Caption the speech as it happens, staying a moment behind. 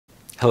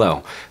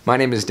Hello, my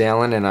name is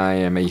Dallin and I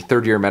am a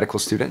third-year medical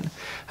student.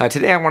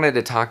 Today I wanted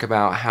to talk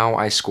about how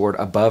I scored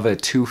above a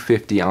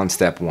 250 on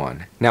Step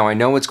 1. Now I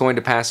know it's going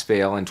to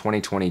pass-fail in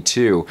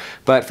 2022,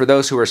 but for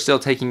those who are still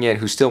taking it,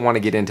 who still want to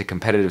get into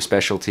competitive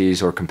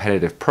specialties or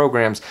competitive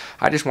programs,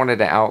 I just wanted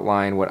to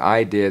outline what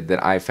I did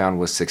that I found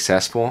was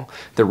successful,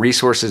 the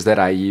resources that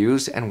I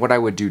used, and what I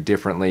would do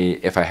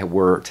differently if I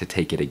were to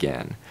take it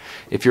again.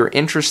 If you're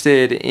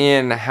interested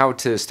in how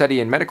to study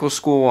in medical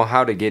school,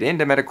 how to get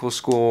into medical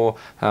school,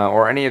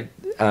 or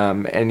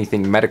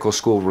anything medical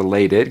school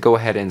related, go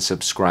ahead and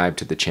subscribe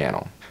to the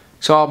channel.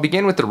 So I'll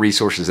begin with the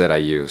resources that I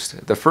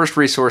used. The first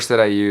resource that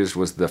I used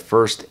was the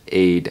First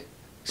Aid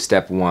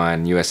Step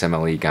 1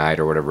 USMLE guide,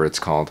 or whatever it's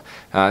called.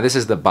 This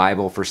is the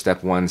Bible for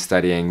Step 1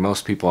 studying.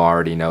 Most people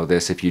already know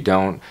this. If you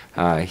don't,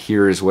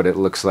 here's what it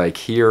looks like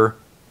here.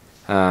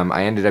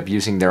 I ended up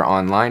using their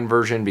online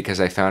version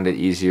because I found it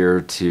easier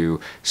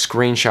to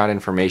screenshot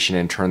information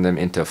and turn them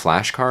into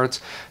flashcards.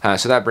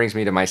 So that brings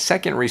me to my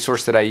second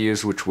resource that I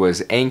used, which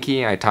was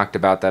Anki. I talked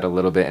about that a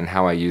little bit and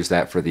how I use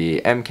that for the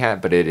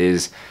MCAT, but it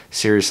is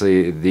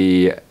seriously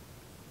the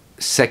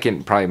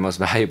second probably most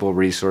valuable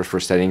resource for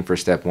studying for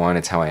Step 1.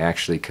 It's how I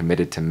actually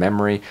committed to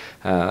memory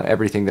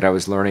everything that I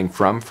was learning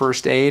from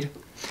First Aid.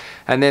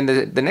 And then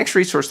the next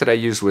resource that I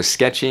used was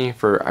Sketchy.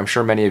 I'm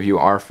sure many of you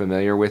are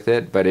familiar with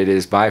it, but it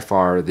is by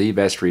far the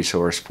best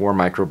resource for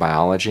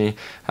microbiology.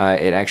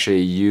 It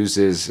actually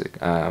uses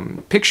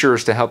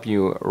pictures to help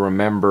you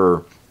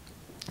remember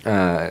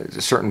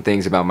certain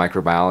things about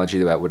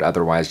microbiology that would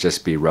otherwise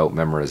just be rote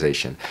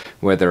memorization.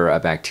 Whether a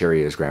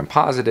bacteria is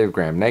gram-positive,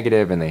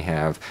 gram-negative, and they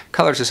have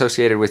colors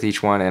associated with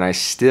each one, and I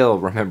still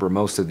remember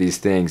most of these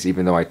things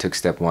even though I took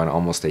Step 1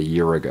 almost a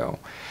year ago.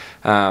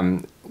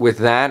 With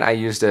that, I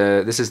used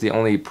this is the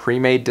only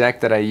pre-made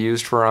deck that I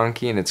used for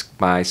Anki, and it's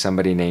by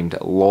somebody named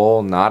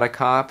Lowell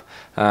Notakop.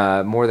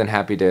 More than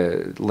happy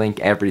to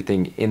link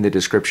everything in the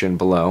description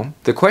below.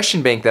 The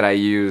question bank that I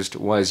used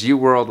was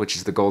UWorld, which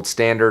is the gold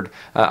standard.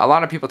 A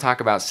lot of people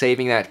talk about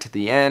saving that to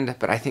the end,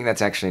 but I think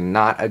that's actually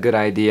not a good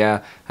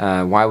idea.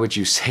 Why would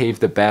you save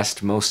the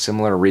best, most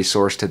similar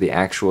resource to the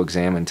actual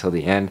exam until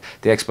the end?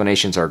 The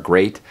explanations are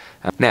great.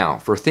 Now,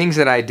 for things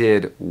that I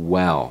did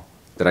well,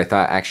 that I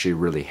thought actually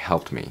really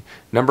helped me.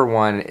 Number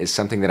one is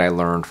something that I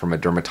learned from a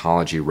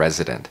dermatology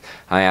resident.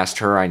 I asked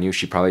her, I knew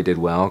she probably did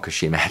well because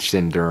she matched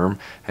in derm.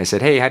 I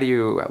said, hey,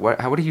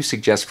 what do you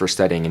suggest for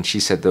studying? And she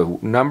said the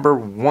number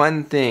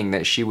one thing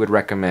that she would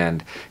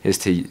recommend is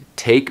to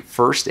take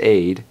First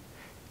Aid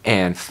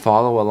and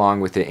follow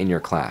along with it in your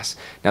class.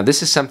 Now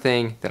this is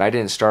something that I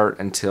didn't start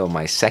until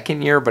my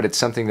second year, but it's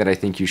something that I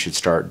think you should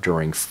start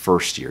during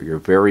first year. Your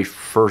very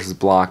first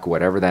block,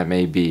 whatever that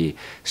may be,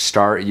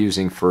 start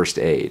using First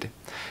Aid.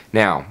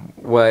 Now,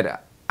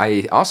 what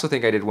I also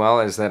think I did well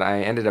is that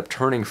I ended up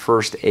turning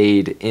First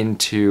Aid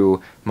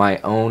into my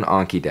own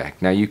Anki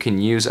deck. Now you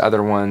can use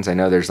other ones. I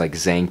know there's like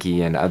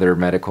Zanki and other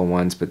medical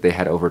ones, but they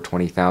had over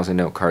 20,000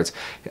 note cards.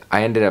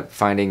 I ended up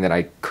finding that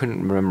I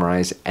couldn't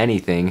memorize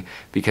anything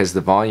because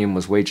the volume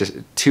was way just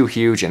too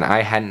huge and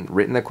I hadn't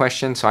written the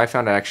question. So I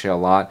found actually a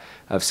lot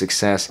of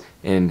success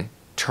in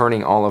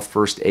turning all of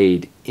First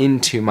Aid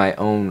into my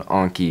own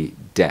Anki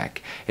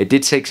deck. It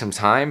did take some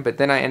time, but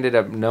then I ended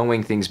up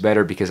knowing things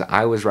better because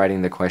I was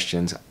writing the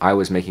questions, I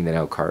was making the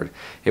note card.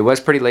 It was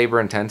pretty labor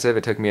intensive.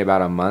 It took me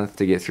about a month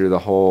to get through the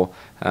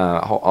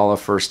all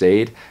of First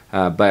Aid,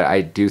 but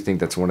I do think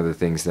that's one of the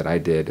things that I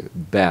did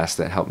best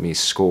that helped me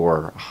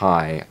score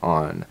high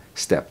on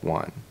Step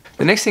 1.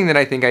 The next thing that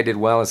I think I did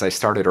well is I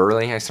started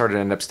early. I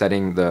ended up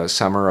studying the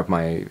summer of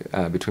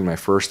between my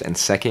first and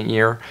second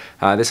year.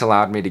 This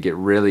allowed me to get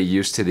really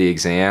used to the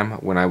exam.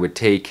 When I would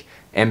take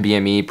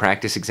NVME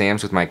practice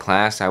exams with my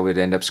class, I would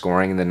end up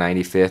scoring in the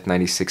 95th,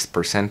 96th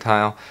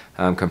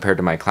percentile compared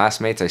to my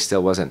classmates. I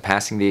still wasn't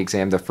passing the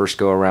exam the first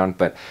go around,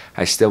 but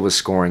I still was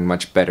scoring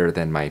much better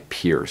than my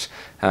peers.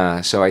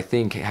 So I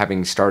think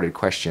having started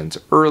questions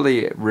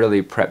early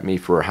really prepped me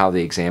for how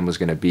the exam was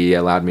going to be,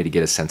 allowed me to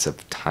get a sense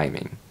of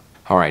timing.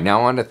 Alright,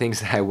 now on to things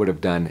that I would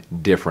have done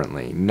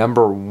differently.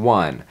 Number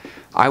one,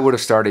 I would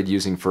have started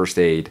using First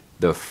Aid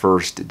the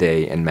first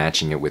day and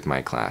matching it with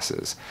my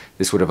classes.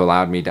 This would have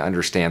allowed me to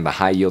understand the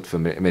high yield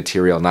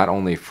material not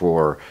only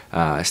for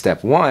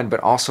Step 1,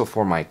 but also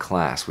for my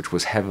class, which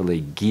was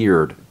heavily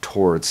geared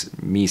towards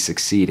me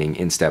succeeding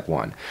in Step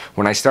 1.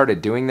 When I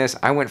started doing this,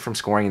 I went from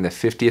scoring in the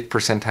 50th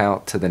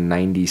percentile to the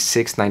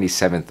 96th,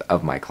 97th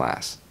of my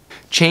class.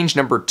 Change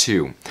number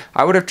two,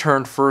 I would have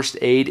turned First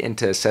Aid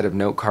into a set of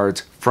note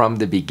cards from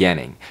the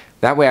beginning.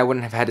 That way I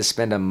wouldn't have had to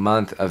spend a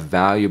month of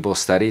valuable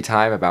study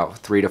time, about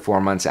 3 to 4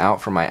 months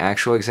out from my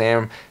actual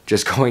exam,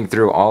 just going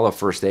through all of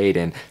First Aid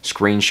and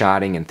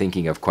screenshotting and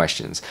thinking of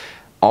questions.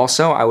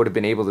 Also, I would have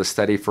been able to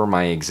study for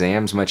my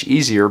exams much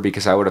easier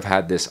because I would have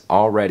had this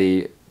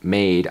already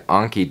made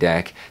Anki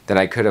deck that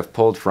I could have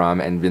pulled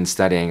from and been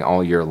studying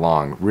all year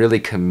long, really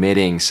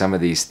committing some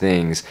of these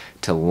things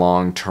to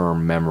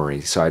long-term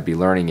memory. So I'd be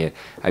learning it.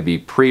 I'd be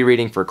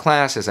pre-reading for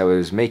class as I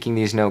was making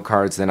these note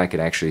cards, then I could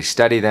actually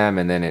study them,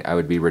 and then I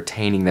would be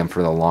retaining them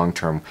for the long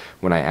term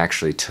when I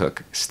actually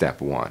took step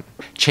 1.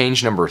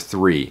 Change number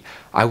 3.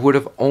 I would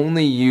have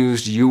only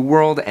used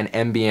UWorld and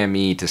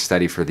NVME to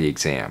study for the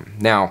exam.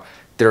 Now,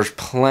 there's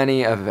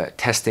plenty of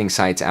testing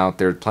sites out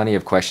there, plenty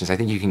of questions. I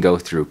think you can go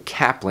through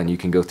Kaplan, you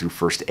can go through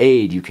First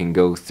Aid, you can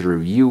go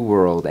through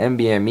UWorld,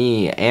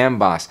 NVME,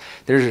 Amboss,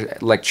 there's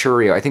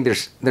Lecturio. I think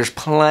there's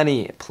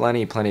plenty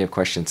of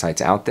question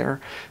sites out there,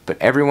 but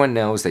everyone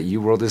knows that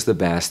UWorld is the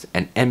best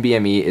and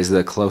NVME is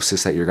the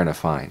closest that you're going to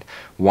find.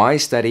 Why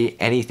study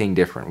anything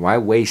different? Why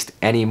waste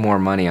any more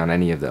money on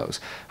any of those?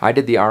 I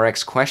did the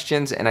RX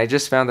questions and I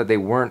just found that they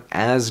weren't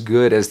as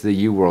good as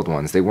the UWorld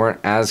ones. They weren't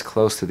as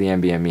close to the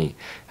NVME.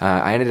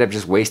 I ended up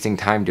just wasting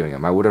time doing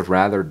them. I would have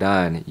rather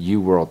done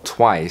UWorld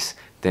twice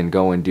than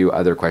go and do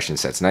other question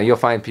sets. Now you'll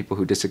find people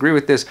who disagree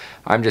with this.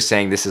 I'm just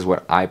saying this is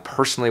what I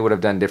personally would have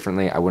done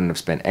differently. I wouldn't have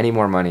spent any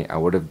more money. I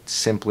would have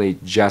simply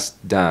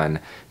just done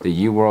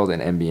the UWorld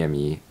and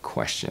NVME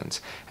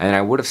questions. And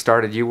I would have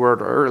started UWorld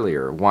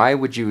earlier. Why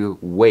would you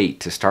wait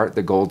to start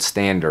the gold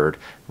standard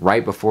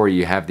right before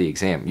you have the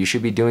exam? You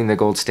should be doing the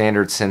gold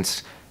standard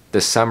since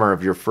the summer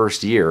of your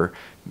first year,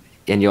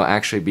 and you'll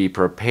actually be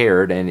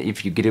prepared. And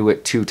if you do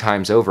it 2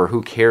 times over,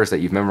 who cares that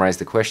you've memorized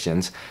the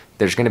questions?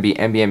 There's going to be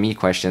NVME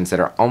questions that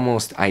are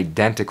almost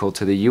identical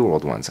to the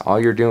UWorld ones. All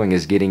you're doing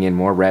is getting in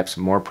more reps,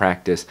 more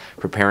practice,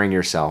 preparing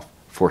yourself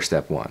for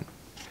step 1.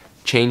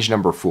 Change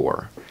number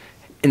 4.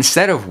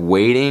 Instead of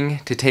waiting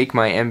to take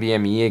my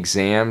NVME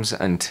exams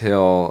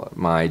until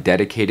my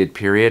dedicated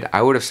period,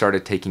 I would have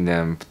started taking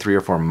them 3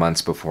 or 4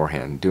 months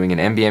beforehand, doing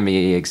an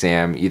NVME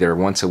exam either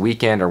once a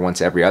weekend or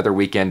once every other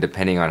weekend,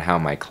 depending on how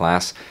my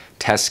class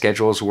test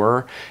schedules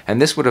were.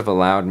 And this would have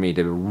allowed me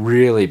to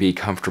really be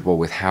comfortable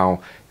with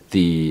how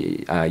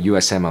the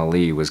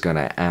USMLE was going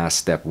to ask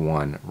step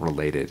 1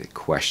 related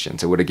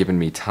questions. It would have given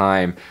me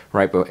time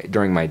right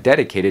during my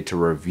dedicated to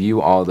review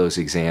all those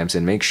exams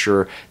and make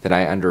sure that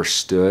I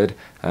understood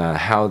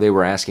how they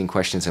were asking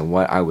questions and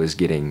what I was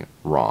getting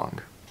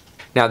wrong.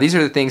 Now, these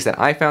are the things that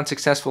I found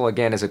successful.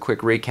 Again, as a quick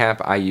recap,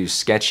 I used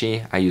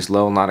Sketchy, I used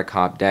Lowell Not a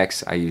Cop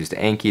decks, I used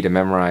Anki to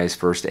memorize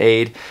First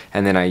Aid,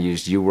 and then I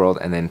used UWorld,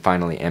 and then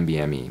finally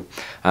NVME.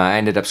 I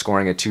ended up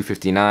scoring a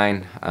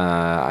 259.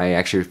 I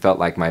actually felt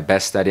like my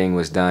best studying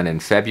was done in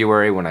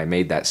February when I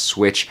made that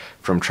switch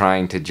from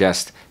trying to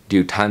just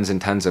do tons and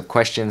tons of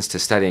questions to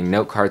studying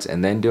note cards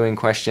and then doing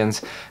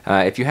questions.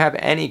 If you have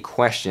any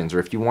questions or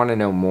if you want to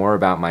know more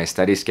about my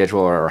study schedule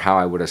or how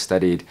I would have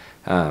studied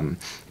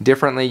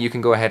differently, you can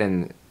go ahead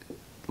and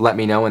let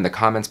me know in the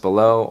comments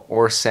below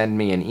or send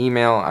me an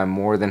email. I'm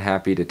more than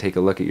happy to take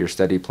a look at your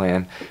study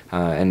plan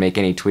and make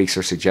any tweaks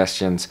or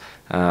suggestions.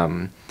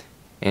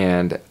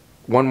 And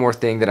one more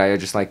thing that I would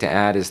just like to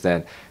add is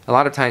that a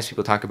lot of times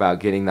people talk about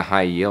getting the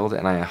high yield,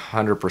 and I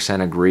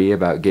 100% agree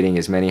about getting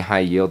as many high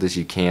yield as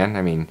you can.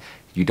 I mean,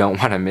 you don't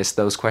want to miss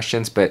those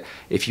questions, but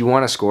if you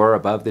want to score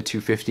above the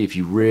 250, if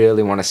you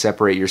really want to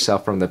separate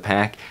yourself from the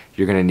pack,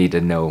 you're going to need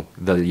to know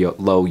the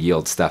low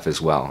yield stuff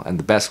as well. And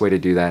the best way to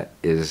do that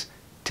is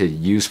to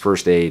use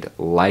First Aid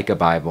like a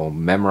Bible,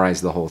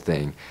 memorize the whole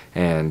thing,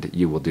 and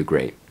you will do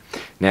great.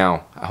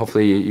 Now,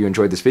 hopefully you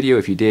enjoyed this video.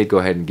 If you did, go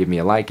ahead and give me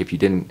a like. If you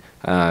didn't,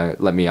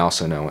 let me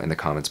also know in the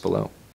comments below.